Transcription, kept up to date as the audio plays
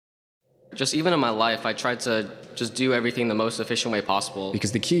Just even in my life, I tried to just do everything the most efficient way possible.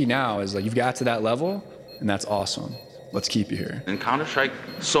 Because the key now is like you've got to that level, and that's awesome. Let's keep you here. In Counter-Strike,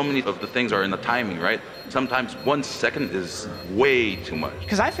 so many of the things are in the timing, right? Sometimes 1 second is way too much.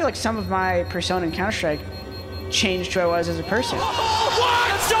 Because I feel like some of my persona in Counter-Strike changed who I was as a person. Oh,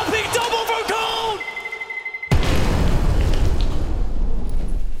 what? Jumping double for gold!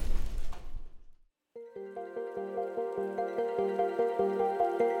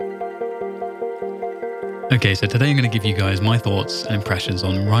 Okay, so today I'm going to give you guys my thoughts and impressions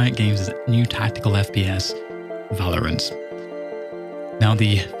on Riot Games' new tactical FPS, Valorant. Now,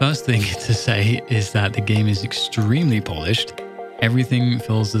 the first thing to say is that the game is extremely polished. Everything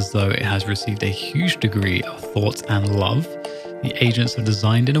feels as though it has received a huge degree of thought and love. The agents are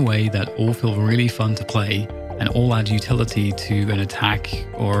designed in a way that all feel really fun to play and all add utility to an attack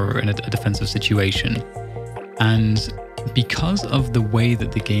or in a defensive situation. And because of the way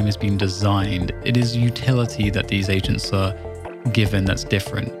that the game has been designed, it is utility that these agents are given that's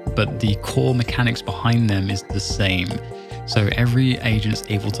different, but the core mechanics behind them is the same. So every agent's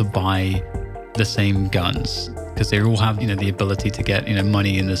able to buy the same guns because they all have, the ability to get,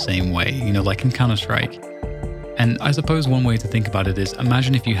 money in the same way, like in Counter-Strike. And I suppose one way to think about it is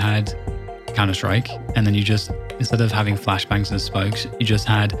imagine if you had Counter-Strike and then you just, instead of having flashbangs and smokes, you just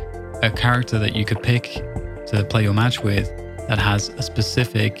had a character that you could pick to play your match with that has a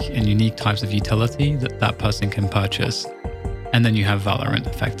specific and unique types of utility that that person can purchase. And then you have Valorant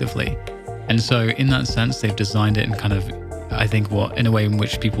effectively. And so in that sense, they've designed it in kind of, I think, in a way in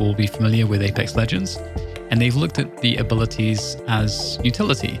which people will be familiar with Apex Legends. And they've looked at the abilities as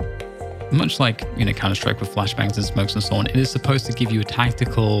utility. Much like, Counter-Strike with flashbangs and smokes and so on, it is supposed to give you a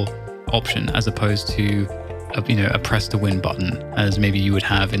tactical option as opposed to, a press to win button, as maybe you would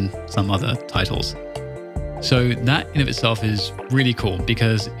have in some other titles. So that in of itself is really cool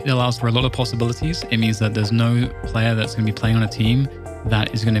because it allows for a lot of possibilities. It means that there's no player that's going to be playing on a team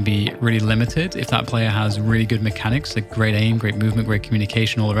that is going to be really limited. If that player has really good mechanics, like great aim, great movement, great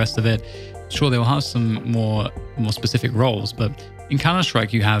communication, all the rest of it, sure, they'll have some more specific roles. But in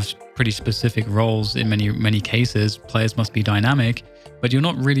Counter-Strike, you have pretty specific roles in many cases. Players must be dynamic, but you're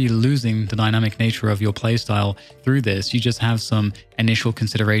not really losing the dynamic nature of your playstyle through this. You just have some initial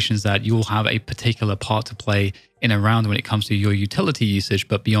considerations that you'll have a particular part to play in a round when it comes to your utility usage.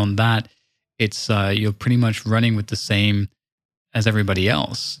 But beyond that, it's you're pretty much running with the same as everybody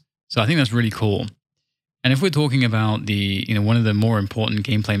else. So I think that's really cool. And if we're talking about the, one of the more important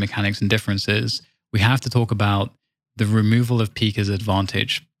gameplay mechanics and differences, we have to talk about the removal of peak as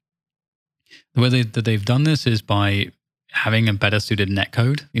advantage. The way that they've done this is by having a better suited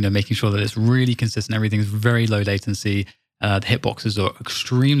netcode, making sure that it's really consistent. Everything's very low latency. The hitboxes are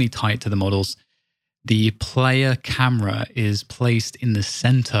extremely tight to the models. The player camera is placed in the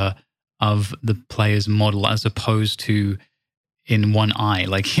center of the player's model as opposed to in one eye,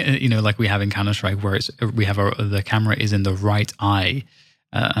 like like we have in Counter-Strike, where the camera is in the right eye,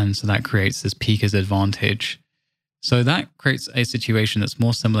 and so that creates this peak as advantage. So that creates a situation that's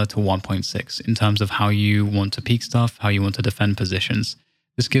more similar to 1.6 in terms of how you want to peek stuff, how you want to defend positions.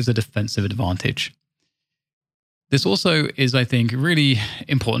 This gives a defensive advantage. This also is, I think, really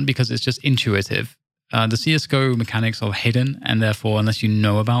important because it's just intuitive. The CSGO mechanics are hidden, and therefore, unless you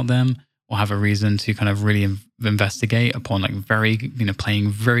know about them or have a reason to kind of really investigate upon, like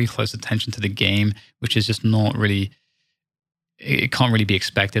paying very close attention to the game, which is just not really, it can't really be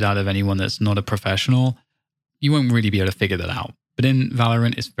expected out of anyone that's not a professional, you won't really be able to figure that out. But in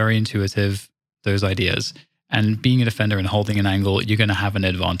Valorant, it's very intuitive, those ideas. And being a defender and holding an angle, you're going to have an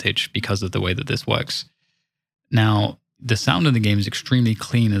advantage because of the way that this works. Now, the sound of the game is extremely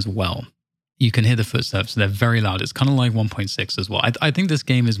clean as well. You can hear the footsteps. They're very loud. It's kind of like 1.6 as well. I think this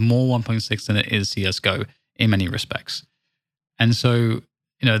game is more 1.6 than it is CSGO in many respects. And so,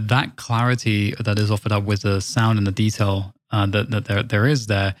 that clarity that is offered up with the sound and the detail that there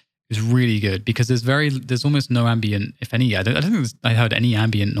is really good because there's almost no ambient, if any. I don't think I heard any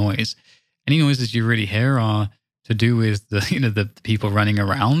ambient noise. Any noises you really hear are to do with the people running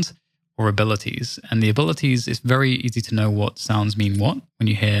around or abilities. And the abilities, it's very easy to know what sounds mean what when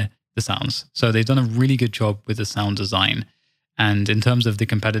you hear the sounds. So they've done a really good job with the sound design. And in terms of the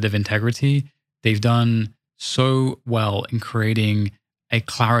competitive integrity, they've done so well in creating a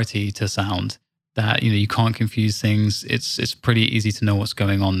clarity to sound that you can't confuse things. It's pretty easy to know what's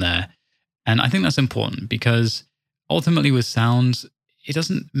going on there. And I think that's important because ultimately with sound, it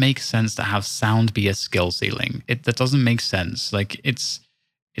doesn't make sense to have sound be a skill ceiling. That doesn't make sense. Like it's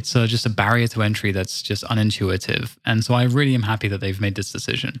just a barrier to entry that's just unintuitive. And so I really am happy that they've made this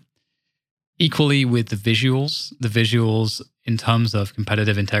decision. Equally with the visuals in terms of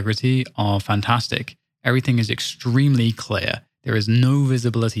competitive integrity are fantastic. Everything is extremely clear. There is no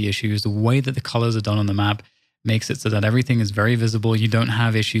visibility issues. The way that the colors are done on the map makes it so that everything is very visible. You don't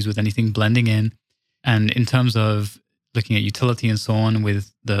have issues with anything blending in. And in terms of looking at utility and so on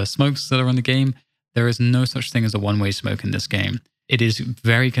with the smokes that are in the game, there is no such thing as a one-way smoke in this game. It is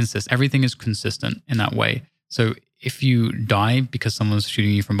very consistent. Everything is consistent in that way. So if you die because someone's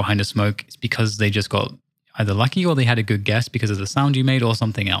shooting you from behind a smoke, it's because they just got either lucky or they had a good guess because of the sound you made or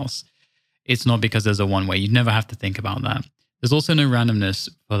something else. It's not because there's a one-way. You'd never have to think about that. There's also no randomness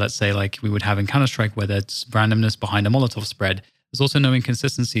for, let's say, like we would have in Counter-Strike, where there's randomness behind a Molotov spread. There's also no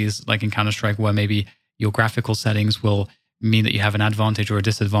inconsistencies like in Counter-Strike, where maybe your graphical settings will mean that you have an advantage or a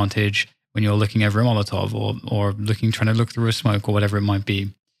disadvantage when you're looking over a Molotov or trying to look through a smoke or whatever it might be.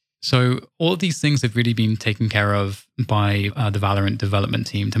 So all of these things have really been taken care of by the Valorant development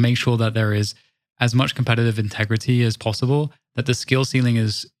team to make sure that there is as much competitive integrity as possible, that the skill ceiling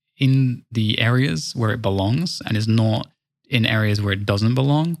is in the areas where it belongs and is not in areas where it doesn't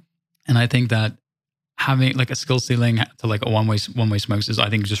belong. And I think that having like a skill ceiling to like a one-way smokes is, I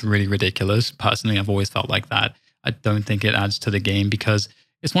think, just really ridiculous. Personally, I've always felt like that. I don't think it adds to the game because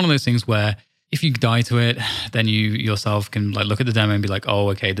it's one of those things where if you die to it, then you yourself can like look at the demo and be like, oh,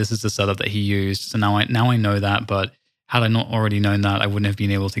 okay, this is the setup that he used. So now I know that, but had I not already known that, I wouldn't have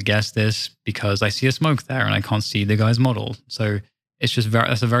been able to guess this because I see a smoke there and I can't see the guy's model. So it's just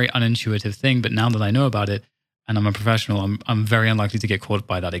that's a very unintuitive thing. But now that I know about it and I'm a professional, I'm very unlikely to get caught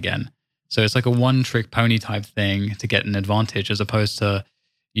by that again. So it's like a one-trick pony type thing to get an advantage as opposed to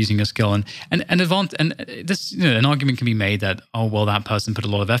using a skill. And this, an argument can be made that, oh, well, that person put a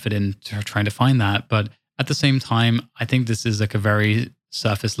lot of effort into trying to find that. But at the same time, I think this is like a very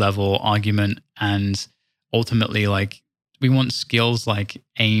surface level argument. And ultimately, like, we want skills like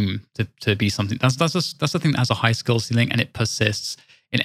aim to be something. That's the thing that has a high skill ceiling and it persists.